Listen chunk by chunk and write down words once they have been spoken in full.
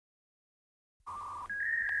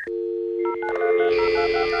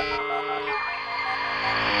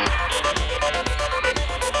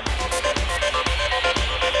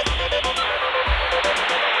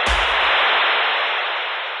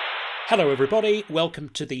Hello everybody, welcome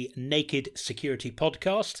to the Naked Security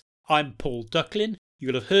Podcast. I'm Paul Ducklin.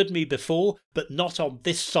 You'll have heard me before, but not on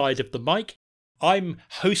this side of the mic. I'm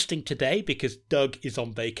hosting today because Doug is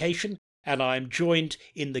on vacation, and I'm joined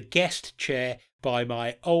in the guest chair by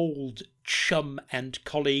my old chum and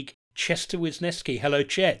colleague, Chester Wisniewski. Hello,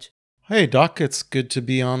 Chet. Hey, Duck. It's good to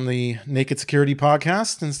be on the Naked Security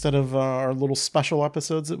Podcast instead of our little special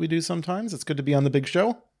episodes that we do sometimes. It's good to be on the big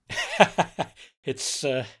show. It's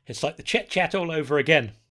like the Chet Chat all over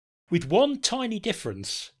again, with one tiny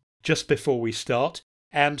difference just before we start.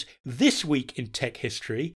 And this week in tech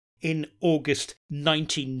history, in August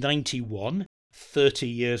 1991, 30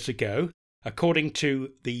 years ago, according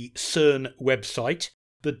to the CERN website,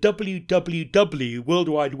 the www World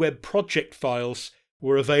Wide Web project files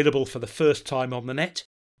were available for the first time on the net,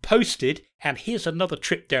 posted, and here's another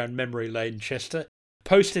trip down memory lane, Chester,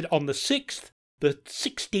 posted on the 6th, the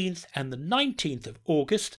 16th and the 19th of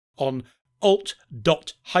August on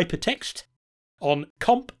alt.hypertext, on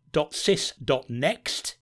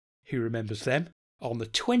comp.sys.next, who remembers them, on the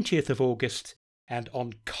 20th of August, and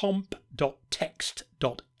on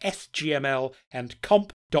comp.text.sgml and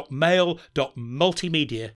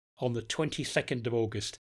comp.mail.multimedia on the 22nd of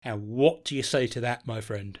August. And what do you say to that, my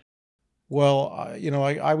friend? Well,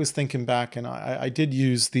 I was thinking back, and I did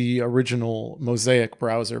use the original Mosaic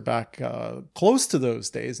browser back close to those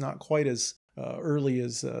days, not quite as early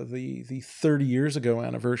as the 30 years ago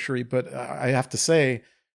anniversary. But I have to say,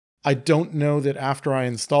 I don't know that after I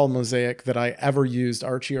installed Mosaic that I ever used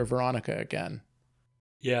Archie or Veronica again.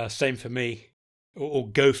 Yeah, same for me. Or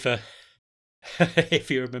Gopher, if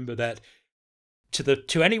you remember that.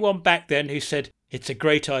 To anyone back then who said, it's a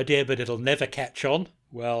great idea, but it'll never catch on,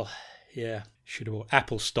 well, yeah, should have bought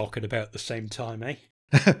Apple stock at about the same time, eh?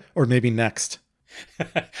 Or maybe Next.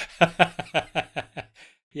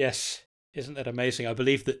 Yes, isn't that amazing? I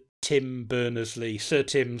believe that Tim Berners-Lee, Sir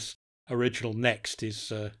Tim's original Next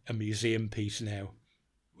is a museum piece now,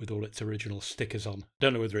 with all its original stickers on.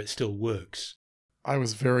 Don't know whether it still works. I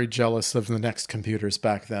was very jealous of the Next computers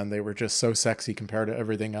back then. They were just so sexy compared to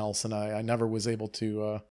everything else, and I never was able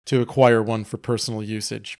to acquire one for personal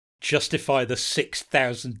usage. Justify the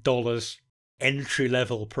 $6,000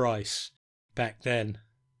 entry-level price back then.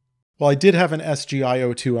 Well, I did have an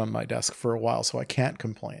SGIO2 on my desk for a while, so I can't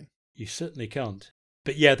complain. You certainly can't.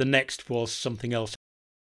 But yeah, the Next was something else.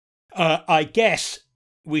 I guess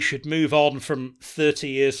we should move on from 30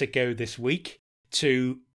 years ago this week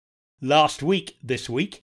to last week this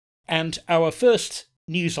week. And our first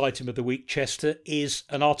news item of the week, Chester, is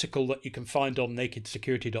an article that you can find on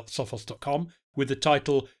nakedsecurity.sophos.com with the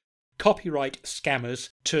title, Copyright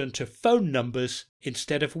Scammers Turn to Phone Numbers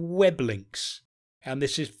Instead of Web Links. And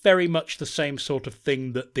this is very much the same sort of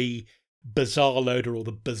thing that the Bazaar Loader or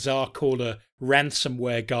the Bazaar Caller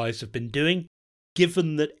ransomware guys have been doing.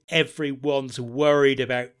 Given that everyone's worried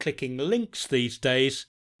about clicking links these days,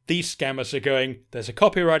 these scammers are going, there's a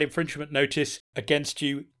copyright infringement notice against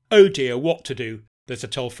you. Oh dear, what to do? There's a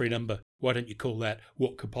toll-free number. Why don't you call that?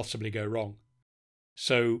 What could possibly go wrong?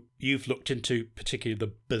 So you've looked into particularly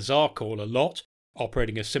the Bazaar Caller lot,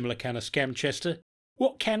 operating a similar kind of scam, Chester.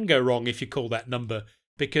 What can go wrong if you call that number?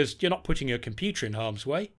 Because you're not putting your computer in harm's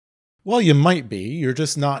way. Well, you might be. You're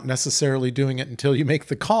just not necessarily doing it until you make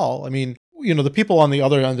the call. I mean, the people on the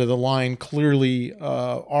other end of the line clearly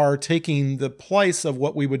are taking the place of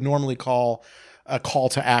what we would normally call a call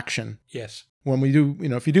to action. Yes. When we do,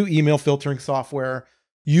 if you do email filtering software,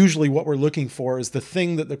 usually what we're looking for is the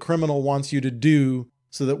thing that the criminal wants you to do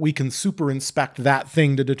so that we can super inspect that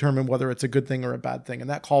thing to determine whether it's a good thing or a bad thing. And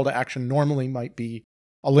that call to action normally might be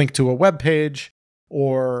a link to a web page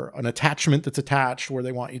or an attachment that's attached where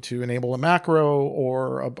they want you to enable a macro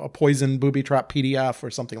or a poison booby trap PDF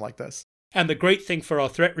or something like this. And the great thing for our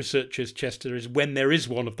threat researchers, Chester, is when there is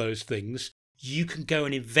one of those things, you can go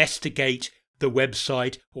and investigate the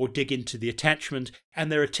website or dig into the attachment,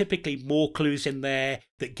 and there are typically more clues in there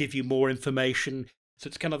that give you more information. So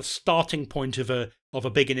it's kind of the starting point of a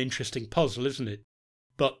big and interesting puzzle, isn't it?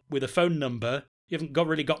 But with a phone number, you haven't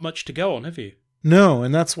really got much to go on, have you? No,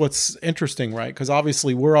 and that's what's interesting, right? Because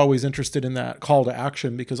obviously we're always interested in that call to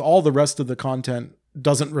action because all the rest of the content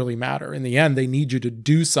doesn't really matter. In the end, they need you to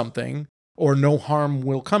do something or no harm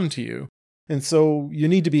will come to you. And so you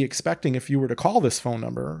need to be expecting, if you were to call this phone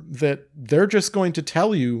number, that they're just going to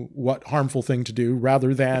tell you what harmful thing to do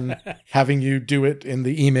rather than having you do it in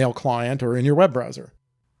the email client or in your web browser.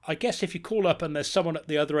 I guess if you call up and there's someone at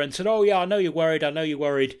the other end said, oh yeah, I know you're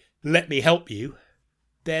worried, let me help you,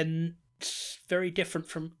 then it's very different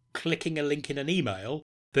from clicking a link in an email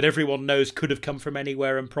that everyone knows could have come from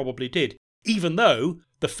anywhere and probably did. even though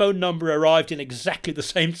the phone number arrived in exactly the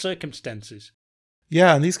same circumstances.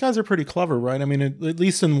 Yeah, and these guys are pretty clever, right? I mean, at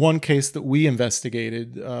least in one case that we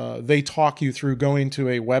investigated, they talk you through going to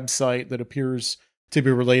a website that appears to be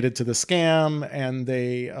related to the scam, and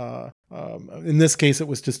they, in this case, it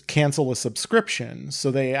was just cancel a subscription.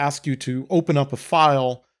 So they ask you to open up a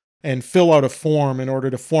file and fill out a form in order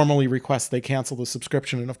to formally request they cancel the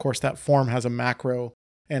subscription. And of course, that form has a macro.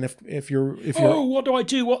 And if you're what do I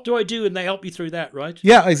do? What do I do? And they help you through that, right?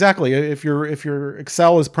 Yeah, exactly. If your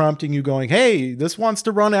Excel is prompting you going, hey, this wants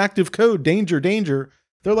to run active code, danger, danger.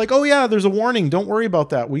 They're like, oh yeah, there's a warning. Don't worry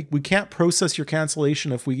about that. We can't process your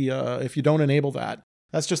cancellation if you don't enable that.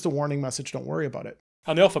 That's just a warning message. Don't worry about it.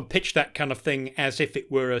 And they often pitch that kind of thing as if it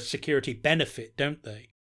were a security benefit, don't they?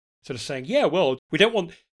 Sort of saying, yeah, well, we don't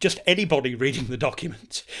want just anybody reading the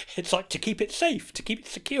document. It's like to keep it safe, to keep it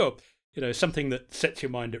secure. Something that sets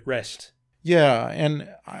your mind at rest. Yeah, and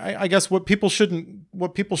I guess what people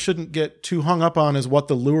shouldn't get too hung up on is what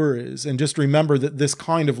the lure is, and just remember that this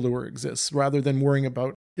kind of lure exists, rather than worrying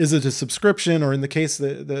about is it a subscription, or in the case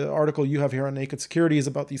the article you have here on Naked Security is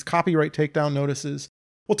about these copyright takedown notices.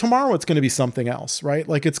 Well, tomorrow it's going to be something else, right?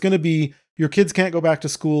 Like it's going to be your kids can't go back to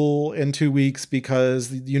school in 2 weeks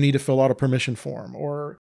because you need to fill out a permission form,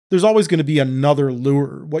 or there's always going to be another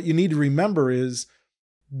lure. What you need to remember is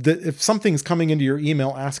that if something's coming into your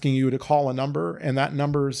email asking you to call a number and that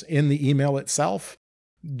number's in the email itself,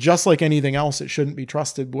 just like anything else, it shouldn't be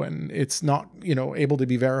trusted when it's not, able to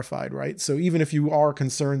be verified, right? So even if you are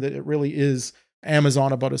concerned that it really is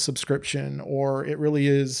Amazon about a subscription, or it really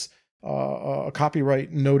is a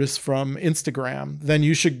copyright notice from Instagram, then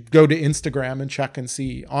you should go to Instagram and check and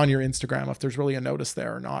see on your Instagram if there's really a notice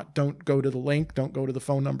there or not. Don't go to the link, don't go to the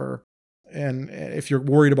phone number. And if you're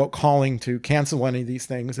worried about calling to cancel any of these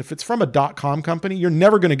things, if it's from a .com company, you're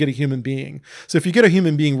never going to get a human being. So if you get a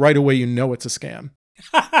human being right away, you know it's a scam.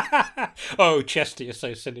 Oh, Chester, you're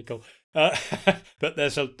so cynical. But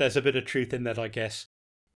there's a bit of truth in that, I guess.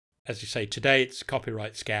 As you say, today it's a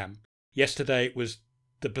copyright scam. Yesterday it was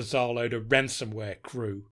the bizarre load of ransomware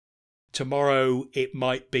crew. Tomorrow it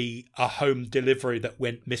might be a home delivery that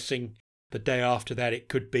went missing. The day after that it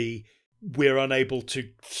could be we're unable to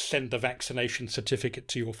send a vaccination certificate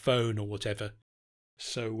to your phone or whatever.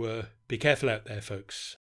 So be careful out there,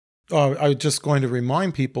 folks. I was just going to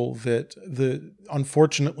remind people that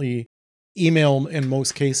unfortunately, email in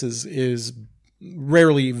most cases is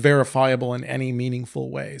rarely verifiable in any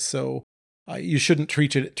meaningful way. So you shouldn't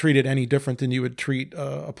treat it any different than you would treat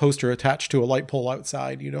a poster attached to a light pole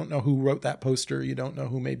outside. You don't know who wrote that poster. You don't know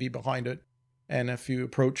who may be behind it. And if you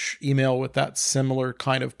approach email with that similar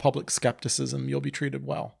kind of public skepticism, you'll be treated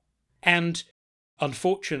well. And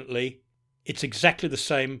unfortunately, it's exactly the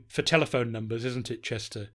same for telephone numbers, isn't it,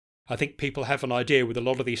 Chester? I think people have an idea with a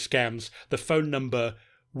lot of these scams, the phone number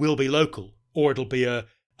will be local, or it'll be a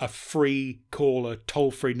free call, a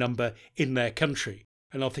toll-free number in their country.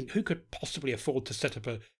 And I'll think, who could possibly afford to set up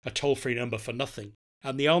a toll-free number for nothing?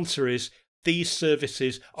 And the answer is, these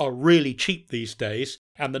services are really cheap these days,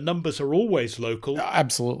 and the numbers are always local.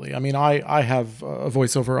 Absolutely. I mean, I have a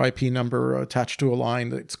voice over IP number attached to a line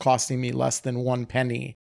that's costing me less than 1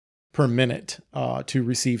 penny per minute to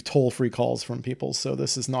receive toll-free calls from people. So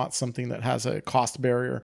this is not something that has a cost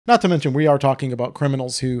barrier. Not to mention, we are talking about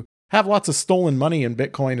criminals who have lots of stolen money in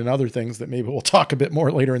Bitcoin and other things that maybe we'll talk a bit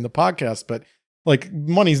more later in the podcast. But like,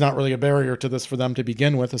 money's not really a barrier to this for them to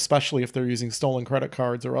begin with, especially if they're using stolen credit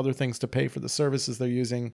cards or other things to pay for the services they're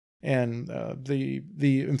using. And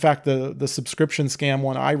in fact, the subscription scam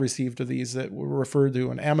one I received of these that were referred to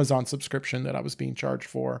an Amazon subscription that I was being charged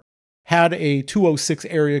for had a 206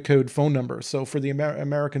 area code phone number. So for the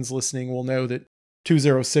Americans listening will know that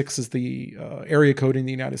 206 is the area code in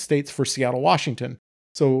the United States for Seattle, Washington.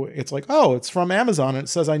 So it's like, oh, it's from Amazon and it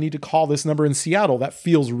says I need to call this number in Seattle. That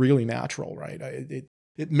feels really natural, right? It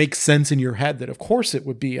makes sense in your head that of course it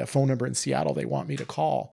would be a phone number in Seattle they want me to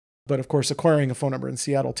call. But of course, acquiring a phone number in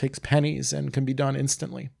Seattle takes pennies and can be done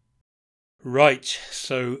instantly. Right.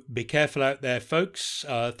 So be careful out there, folks.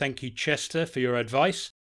 Thank you, Chester, for your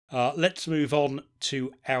advice. Let's move on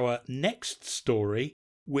to our next story,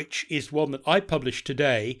 which is one that I published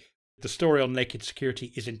today. The story on Naked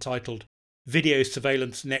Security is entitled Video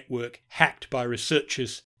Surveillance Network Hacked by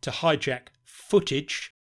Researchers to Hijack Footage.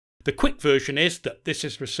 The quick version is that this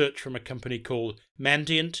is research from a company called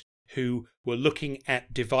Mandiant, who were looking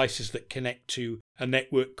at devices that connect to a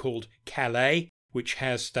network called Calais, which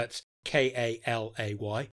has, that's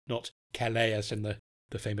K-A-L-A-Y, not Calais as in the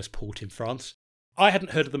famous port in France. I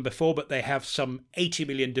hadn't heard of them before, but they have some 80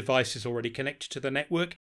 million devices already connected to the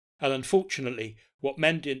network. And unfortunately, what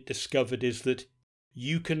Mandiant discovered is that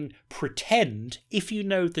you can pretend, if you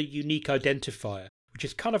know the unique identifier, which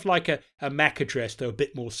is kind of like a MAC address, though a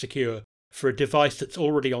bit more secure, for a device that's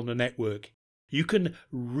already on the network, you can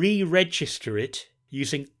re-register it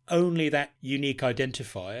using only that unique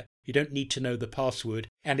identifier. You don't need to know the password,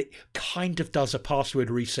 and it kind of does a password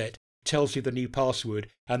reset, tells you the new password,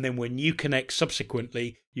 and then when you connect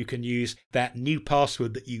subsequently, you can use that new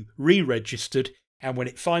password that you re-registered, and when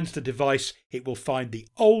it finds the device, it will find the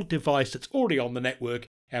old device that's already on the network,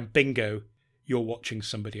 and bingo, you're watching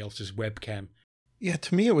somebody else's webcam. Yeah,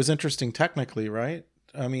 to me it was interesting technically, right?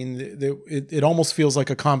 I mean, it almost feels like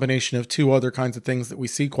a combination of two other kinds of things that we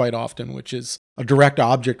see quite often, which is a direct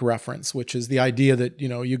object reference, which is the idea that,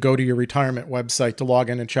 you go to your retirement website to log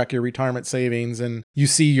in and check your retirement savings, and you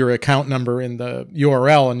see your account number in the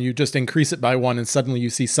URL and you just increase it by 1 and suddenly you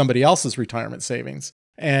see somebody else's retirement savings.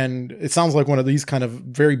 And it sounds like one of these kind of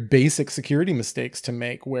very basic security mistakes to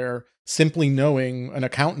make, where simply knowing an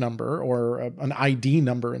account number or an ID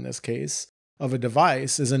number in this case of a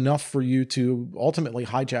device is enough for you to ultimately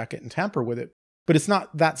hijack it and tamper with it. But it's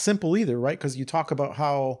not that simple either, right? Because you talk about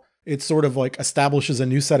how it sort of like establishes a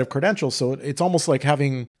new set of credentials. So it's almost like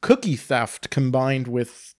having cookie theft combined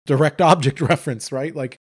with direct object reference, right?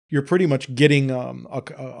 Like you're pretty much getting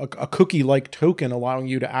a cookie-like token allowing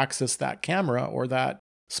you to access that camera or that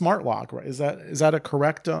smart lock, right? Is that a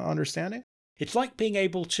correct understanding? It's like being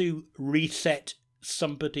able to reset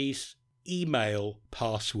somebody's email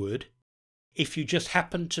password if you just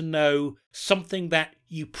happen to know something that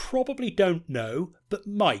you probably don't know, but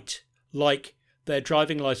might, like their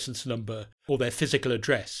driving license number or their physical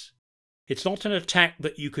address. It's not an attack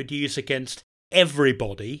that you could use against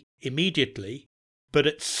everybody immediately, but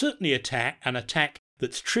it's certainly an attack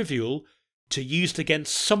that's trivial to use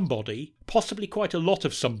against somebody, possibly quite a lot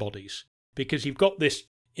of somebodies, because you've got this,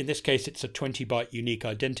 in this case it's a 20-byte unique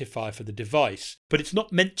identifier for the device, but it's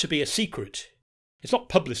not meant to be a secret. It's not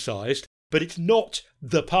publicised, but it's not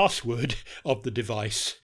the password of the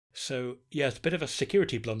device. So, yeah, it's a bit of a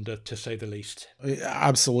security blunder, to say the least.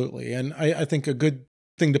 Absolutely. And I think a good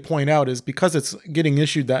thing to point out is because it's getting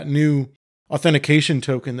issued that new authentication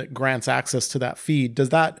token that grants access to that feed, does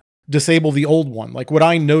that disable the old one? Like, would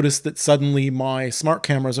I notice that suddenly my smart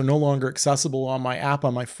cameras are no longer accessible on my app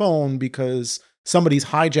on my phone because somebody's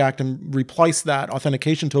hijacked and replaced that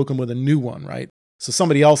authentication token with a new one, right? So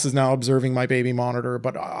somebody else is now observing my baby monitor,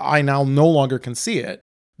 but I now no longer can see it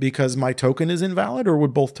because my token is invalid, or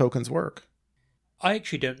would both tokens work? I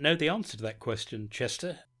actually don't know the answer to that question,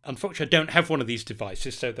 Chester. Unfortunately, I don't have one of these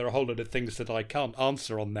devices, so there are a whole lot of things that I can't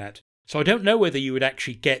answer on that. So I don't know whether you would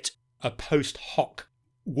actually get a post hoc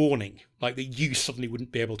warning, like that you suddenly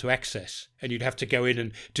wouldn't be able to access, and you'd have to go in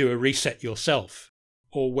and do a reset yourself,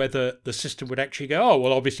 or whether the system would actually go, oh,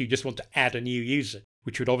 well, obviously you just want to add a new user,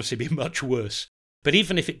 which would obviously be much worse. But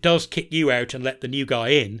even if it does kick you out and let the new guy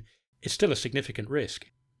in, it's still a significant risk.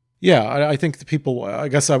 Yeah, I think the people, I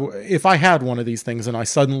guess if I had one of these things and I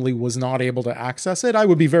suddenly was not able to access it, I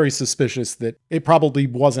would be very suspicious that it probably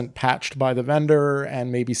wasn't patched by the vendor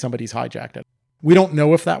and maybe somebody's hijacked it. We don't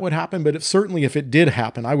know if that would happen, but certainly if it did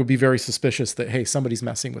happen, I would be very suspicious that, hey, somebody's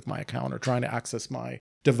messing with my account or trying to access my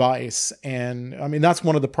device. And I mean, that's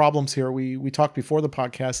one of the problems here. We talked before the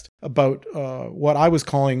podcast about what I was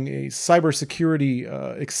calling a cybersecurity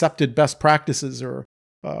accepted best practices, or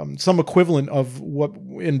some equivalent of what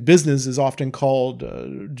in business is often called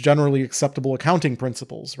generally acceptable accounting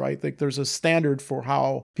principles, right? Like there's a standard for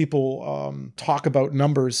how people talk about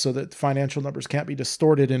numbers so that financial numbers can't be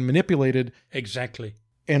distorted and manipulated. Exactly.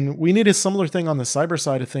 And we need a similar thing on the cyber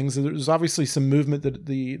side of things. There's obviously some movement that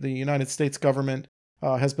the United States government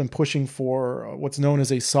has been pushing for what's known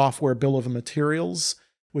as a software bill of materials,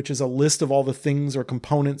 which is a list of all the things or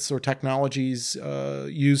components or technologies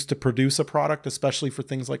used to produce a product, especially for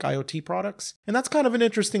things like IoT products. And that's kind of an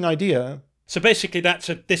interesting idea. So basically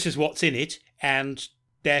this is what's in it, and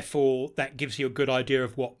therefore that gives you a good idea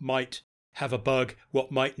of what might have a bug,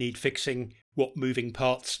 what might need fixing, what moving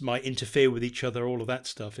parts might interfere with each other, all of that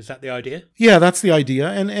stuff. Is that the idea? Yeah, that's the idea.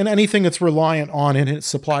 And anything that's reliant on in its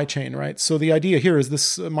supply chain, right? So the idea here is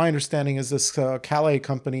this, my understanding is this Calais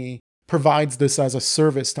company provides this as a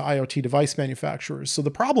service to IoT device manufacturers. So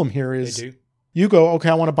the problem here is you go, okay,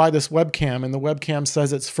 I want to buy this webcam, and the webcam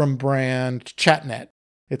says it's from brand ChatNet.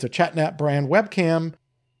 It's a ChatNet brand webcam.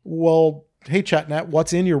 Well, hey, ChatNet,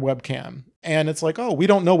 what's in your webcam? And it's like, oh, we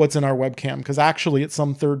don't know what's in our webcam because actually it's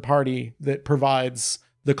some third party that provides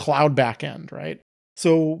the cloud backend, right?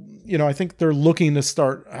 So, I think they're looking to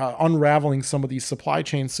start unraveling some of these supply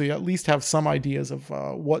chains so you at least have some ideas of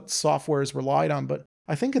what software is relied on. But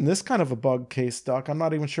I think in this kind of a bug case, Duck, I'm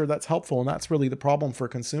not even sure that's helpful, and that's really the problem for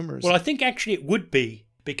consumers. Well, I think actually it would be,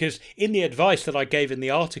 because in the advice that I gave in the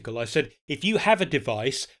article, I said, if you have a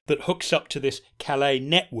device that hooks up to this Calais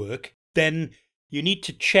network, then you need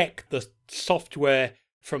to check the software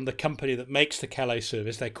from the company that makes the Calais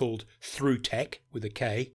service. They're called ThruTech with a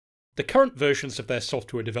K. The current versions of their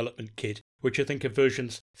software development kit, which I think are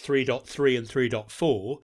versions 3.3 and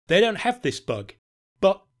 3.4, they don't have this bug.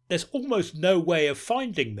 But there's almost no way of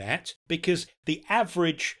finding that, because the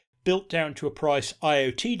average built down to a price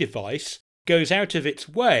IoT device goes out of its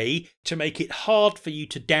way to make it hard for you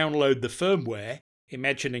to download the firmware,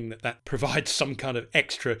 imagining that that provides some kind of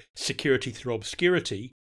extra security through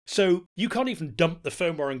obscurity. So you can't even dump the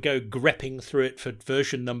firmware and go grepping through it for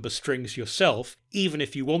version number strings yourself, even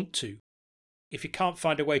if you want to. If you can't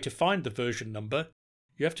find a way to find the version number,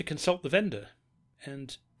 you have to consult the vendor.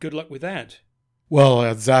 And good luck with that.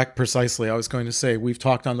 Well, Zach, precisely. I was going to say, we've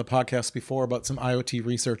talked on the podcast before about some IoT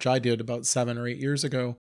research I did about 7 or 8 years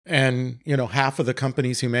ago. And, half of the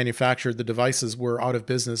companies who manufactured the devices were out of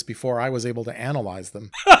business before I was able to analyze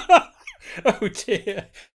them. Oh dear.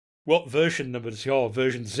 What version number is your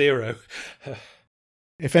version 0?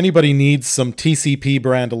 If anybody needs some TCP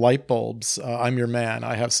brand light bulbs, I'm your man.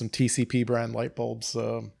 I have some TCP brand light bulbs,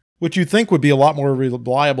 which you'd think would be a lot more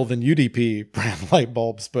reliable than UDP brand light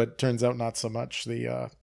bulbs, but turns out not so much. The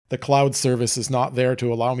cloud service is not there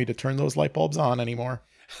to allow me to turn those light bulbs on anymore.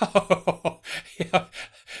 Yeah.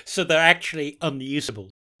 So they're actually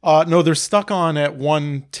unusable. No, they're stuck on at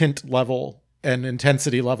one tint level and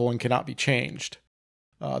intensity level and cannot be changed.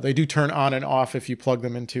 They do turn on and off if you plug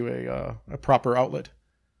them into a proper outlet.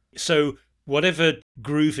 So whatever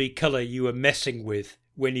groovy colour you were messing with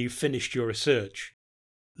when you finished your research,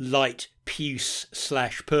 light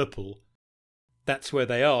puce/purple, that's where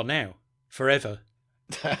they are now, forever.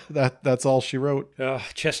 That's all she wrote.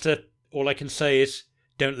 Chester, all I can say is,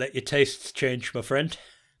 don't let your tastes change, my friend.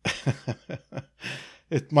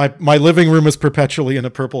 My living room is perpetually in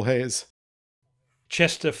a purple haze.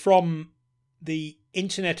 Chester, from the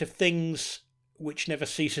Internet of Things, which never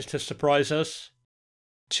ceases to surprise us,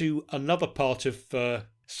 to another part of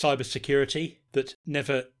cybersecurity that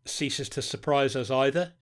never ceases to surprise us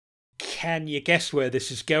either. Can you guess where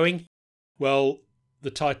this is going? Well,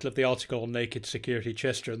 the title of the article on Naked Security,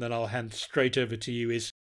 Chester, and then I'll hand straight over to you,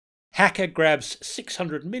 is Hacker Grabs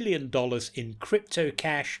 $600 million in Crypto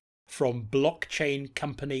Cash from Blockchain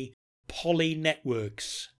Company Poly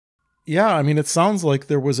Networks. Yeah, I mean, it sounds like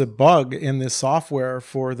there was a bug in this software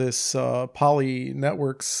for this Poly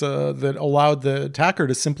Networks that allowed the attacker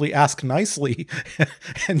to simply ask nicely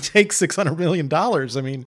and take $600 million. I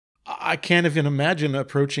mean, I can't even imagine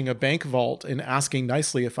approaching a bank vault and asking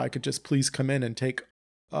nicely if I could just please come in and take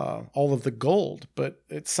all of the gold. But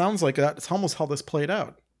it sounds like that's almost how this played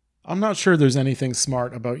out. I'm not sure there's anything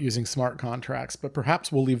smart about using smart contracts, but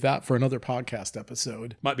perhaps we'll leave that for another podcast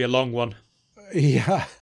episode. Might be a long one. Yeah.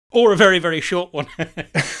 Or a very, very short one.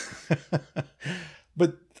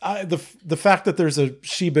 But the fact that there's a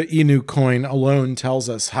Shiba Inu coin alone tells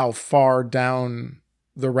us how far down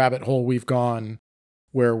the rabbit hole we've gone,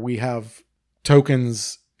 where we have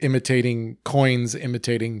tokens imitating coins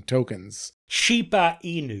imitating tokens. Shiba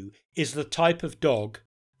Inu is the type of dog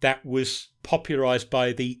that was popularized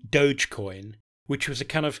by the Dogecoin, which was a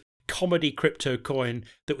kind of comedy crypto coin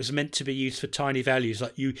that was meant to be used for tiny values.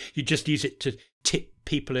 Like you just use it to tip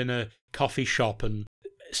people in a coffee shop and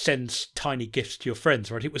send tiny gifts to your friends,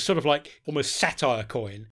 right? It was sort of like almost satire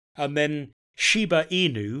coin. And then Shiba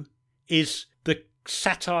Inu is the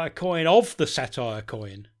satire coin of the satire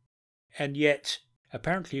coin. And yet,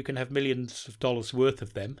 apparently you can have millions of dollars worth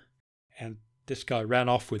of them. And this guy ran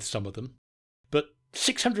off with some of them. But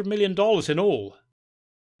 $600 million in all.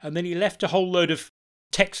 And then he left a whole load of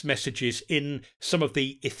text messages in some of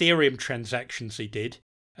the Ethereum transactions he did.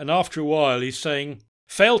 And after a while, he's saying,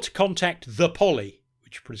 failed to contact the Poly,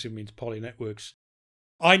 which presumably means Poly Networks.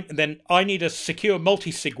 I need a secure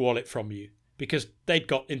multi-sig wallet from you, because they'd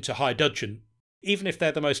got into high dudgeon, even if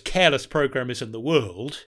they're the most careless programmers in the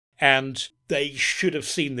world, and they should have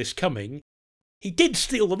seen this coming. He did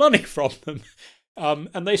steal the money from them.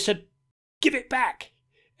 And they said, give it back.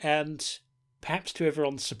 And perhaps to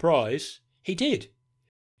everyone's surprise, he did.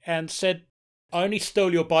 And said, I only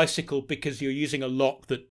stole your bicycle because you're using a lock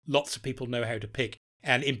that lots of people know how to pick,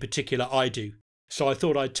 and in particular I do. So I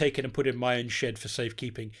thought I'd take it and put it in my own shed for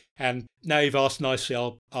safekeeping. And now you've asked nicely,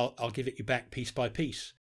 I'll give it you back piece by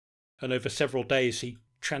piece. And over several days he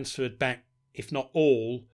transferred back, if not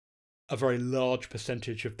all, a very large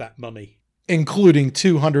percentage of that money. Including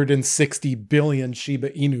 260 billion Shiba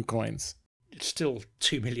Inu coins. It's still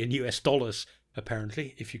 $2 million US.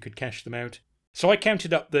 apparently, if you could cash them out. So I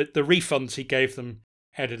counted up the refunds he gave them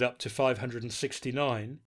added up to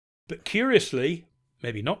 569. But curiously,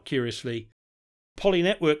 maybe not curiously, Poly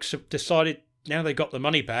Networks have decided now they got the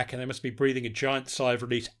money back and they must be breathing a giant sigh of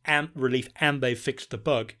relief and they've fixed the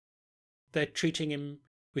bug. They're treating him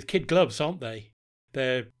with kid gloves, aren't they?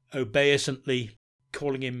 They're obeisantly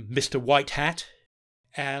calling him Mr. White Hat,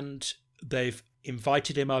 and they've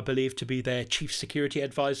invited him, I believe, to be their chief security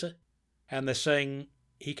advisor. And they're saying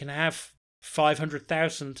he can have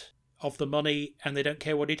 500,000 of the money and they don't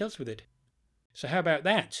care what he does with it. So how about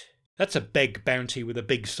that? That's a big bounty with a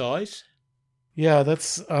big size. Yeah,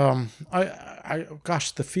 that's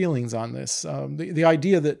gosh, the feelings on this. The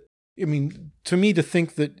idea that, I mean, to me, to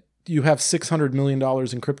think that you have $600 million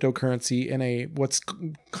in cryptocurrency in a what's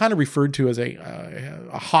kind of referred to as a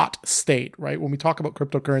hot state, right? When we talk about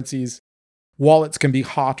cryptocurrencies, wallets can be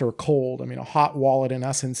hot or cold. I mean, a hot wallet in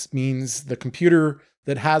essence means the computer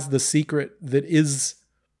that has the secret that is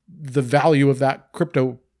the value of that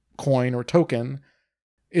crypto coin or token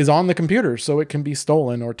is on the computer, so it can be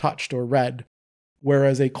stolen or touched or read.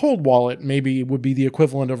 Whereas a cold wallet maybe would be the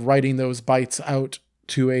equivalent of writing those bytes out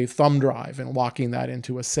to a thumb drive and locking that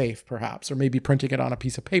into a safe, perhaps, or maybe printing it on a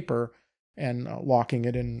piece of paper and locking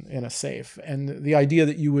it in a safe. And the idea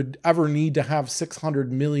that you would ever need to have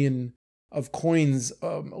 600 million of coins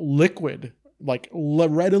liquid, like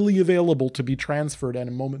readily available to be transferred at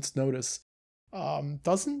a moment's notice,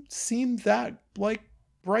 doesn't seem that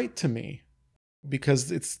right to me,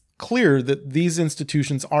 because it's clear that these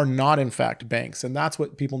institutions are not in fact banks, and that's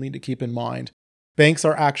what people need to keep in mind. Banks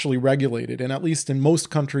are actually regulated, and at least in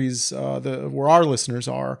most countries where our listeners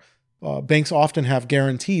are, banks often have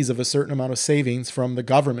guarantees of a certain amount of savings from the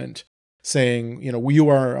government, saying, you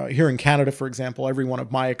are here in Canada, for example, every one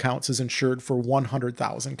of my accounts is insured for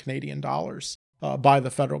 100,000 Canadian dollars by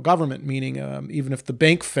the federal government, meaning even if the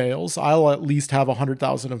bank fails, I'll at least have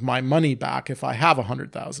 100,000 of my money back if I have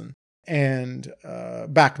 100,000. And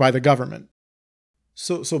backed by the government.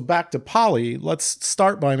 So back to Poly, let's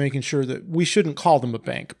start by making sure that we shouldn't call them a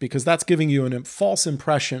bank, because that's giving you a false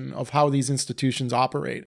impression of how these institutions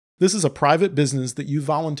operate. This is a private business that you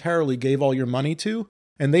voluntarily gave all your money to,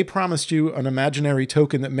 and they promised you an imaginary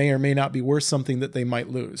token that may or may not be worth something that they might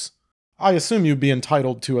lose. I assume you'd be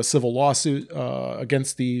entitled to a civil lawsuit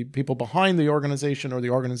against the people behind the organization or the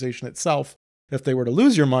organization itself if they were to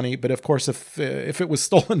lose your money. But of course, if it was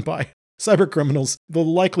stolen by cyber criminals, the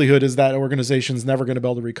likelihood is that organization's never going to be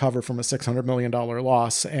able to recover from a $600 million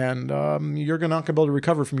loss. And you're not going to be able to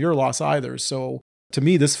recover from your loss either. So to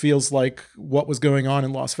me, this feels like what was going on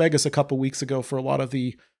in Las Vegas a couple weeks ago for a lot of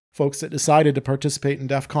the folks that decided to participate in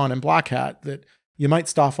DEF CON and Black Hat, that you might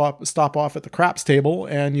stop off at the craps table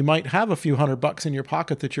and you might have a few $100 in your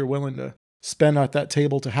pocket that you're willing to spend at that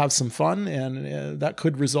table to have some fun, and that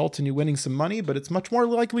could result in you winning some money, but it's much more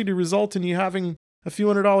likely to result in you having a few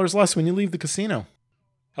 $100s less when you leave the casino.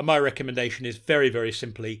 And my recommendation is very, very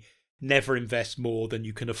simply, never invest more than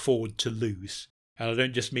you can afford to lose. And I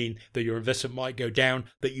don't just mean that your investment might go down,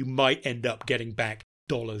 that you might end up getting back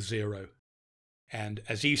 $0. And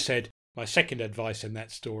as you said, my second advice in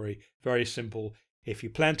that story, very simple. If you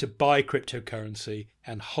plan to buy cryptocurrency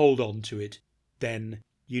and hold on to it, then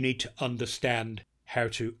you need to understand how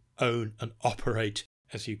to own and operate,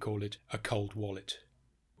 as you call it, a cold wallet.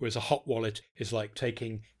 Whereas a hot wallet is like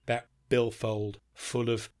taking that billfold full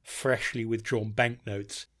of freshly withdrawn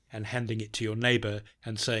banknotes and handing it to your neighbour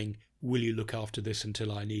and saying, will you look after this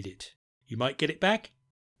until I need it? You might get it back,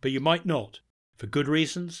 but you might not, for good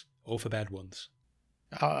reasons or for bad ones.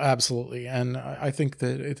 Absolutely. And I think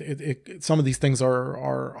that some of these things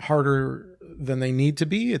are harder than they need to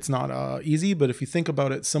be. It's not easy, but if you think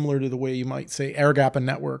about it, similar to the way you might say air gap and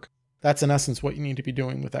network, that's in essence what you need to be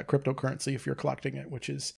doing with that cryptocurrency if you're collecting it, which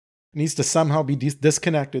is needs to somehow be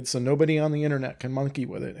disconnected so nobody on the internet can monkey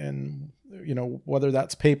with it. And, whether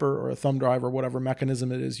that's paper or a thumb drive or whatever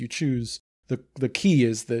mechanism it is you choose, the key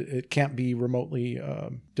is that it can't be remotely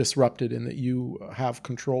disrupted, and that you have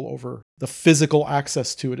control over the physical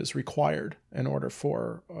access to it is required in order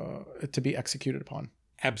for it to be executed upon.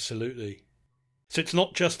 Absolutely. So it's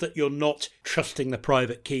not just that you're not trusting the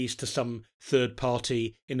private keys to some third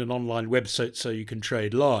party in an online website so you can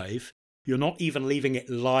trade live. You're not even leaving it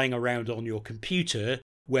lying around on your computer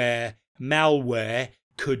where malware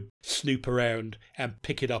could snoop around and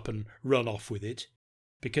pick it up and run off with it.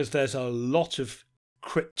 Because there's a lot of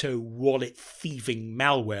crypto wallet thieving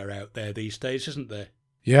malware out there these days, isn't there?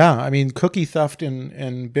 Yeah, I mean, cookie theft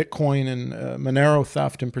and Bitcoin and Monero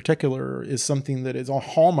theft in particular is something that is a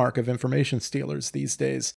hallmark of information stealers these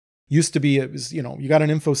days. Used to be, it was, you got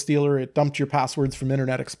an info stealer, it dumped your passwords from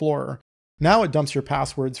Internet Explorer. Now it dumps your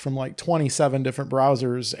passwords from like 27 different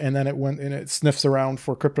browsers, and then it sniffs around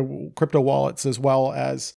for crypto wallets as well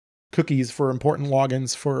as cookies for important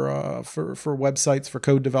logins for websites, for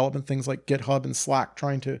code development, things like GitHub and Slack,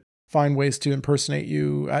 trying to find ways to impersonate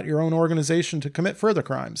you at your own organization to commit further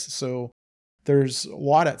crimes. So there's a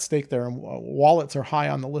lot at stake there, and wallets are high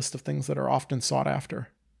on the list of things that are often sought after.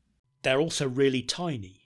 They're also really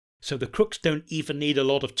tiny, so the crooks don't even need a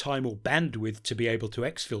lot of time or bandwidth to be able to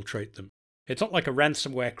exfiltrate them. It's not like a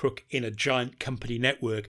ransomware crook in a giant company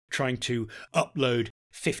network trying to upload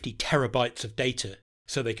 50 terabytes of data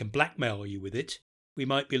so they can blackmail you with it. We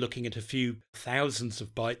might be looking at a few thousands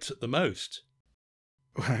of bytes at the most.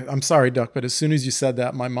 I'm sorry, Duck, but as soon as you said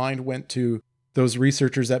that, my mind went to those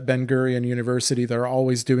researchers at Ben Gurion University. They're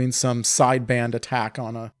always doing some sideband attack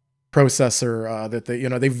on a processor that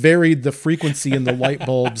they varied the frequency in the light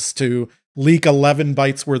bulbs to leak 11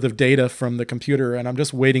 bytes worth of data from the computer. And I'm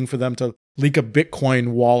just waiting for them to leak a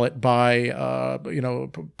Bitcoin wallet by,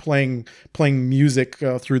 playing music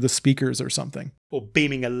through the speakers or something. Or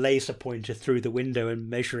beaming a laser pointer through the window and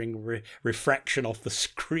measuring refraction off the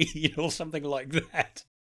screen or something like that.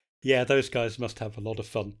 Yeah, those guys must have a lot of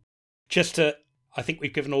fun. I think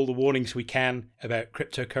we've given all the warnings we can about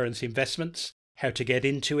cryptocurrency investments, how to get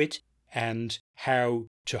into it, and how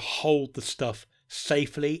to hold the stuff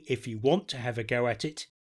safely if you want to have a go at it.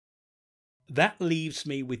 That leaves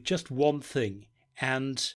me with just one thing,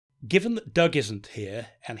 and given that Doug isn't here,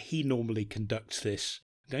 and he normally conducts this,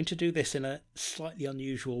 I'm going to do this in a slightly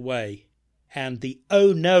unusual way. And the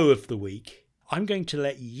oh no of the week, I'm going to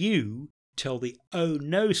let you tell the oh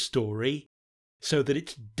no story so that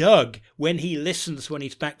it's Doug, when he listens when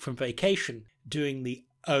he's back from vacation, doing the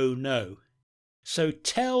oh no. So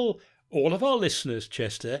tell all of our listeners,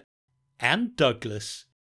 Chester and Douglas,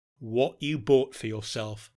 what you bought for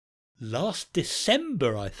yourself last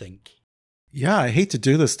December, I think. Yeah, I hate to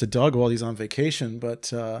do this to Doug while he's on vacation,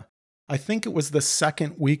 but I think it was the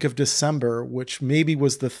second week of December, which maybe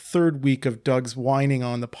was the third week of Doug's whining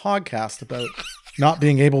on the podcast about not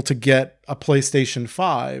being able to get a PlayStation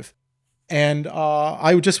 5. And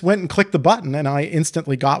I just went and clicked the button, and I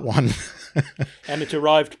instantly got one. And it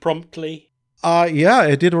arrived promptly? Yeah,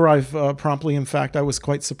 it did arrive promptly. In fact, I was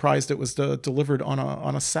quite surprised it was delivered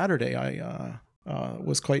on a Saturday. I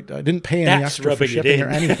didn't pay any extra for shipping or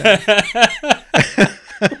anything.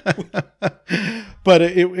 But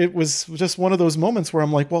it was just one of those moments where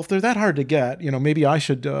I'm like, well, if they're that hard to get, maybe I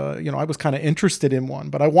should, I was kind of interested in one,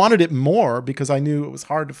 but I wanted it more because I knew it was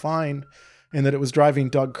hard to find and that it was driving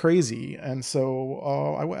Doug crazy. And so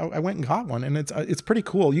I went and got one, and it's pretty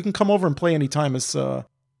cool. You can come over and play anytime.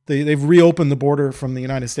 They've reopened the border from the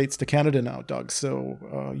United States to Canada now, Doug.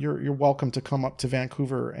 So you're welcome to come up to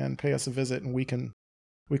Vancouver and pay us a visit, and we can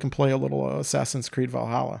play a little Assassin's Creed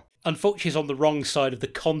Valhalla. Unfortunately, he's on the wrong side of the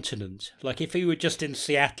continent. Like, if he were just in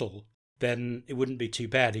Seattle, then it wouldn't be too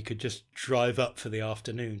bad. He could just drive up for the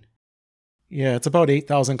afternoon. Yeah, it's about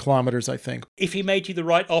 8,000 kilometers, I think. If he made you the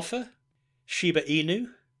right offer, Shiba Inu,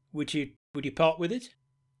 would you part with it?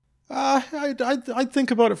 I'd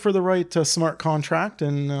think about it for the right smart contract.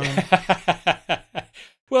 And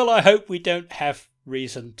Well, I hope we don't have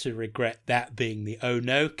reason to regret that being the oh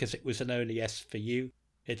no, because it was an only yes for you.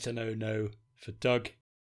 It's an oh no for Doug.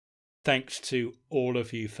 Thanks to all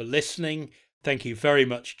of you for listening. Thank you very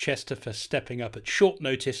much, Chester, for stepping up at short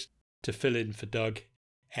notice to fill in for Doug.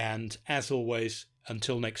 And as always,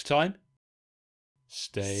 until next time,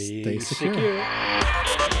 stay secure.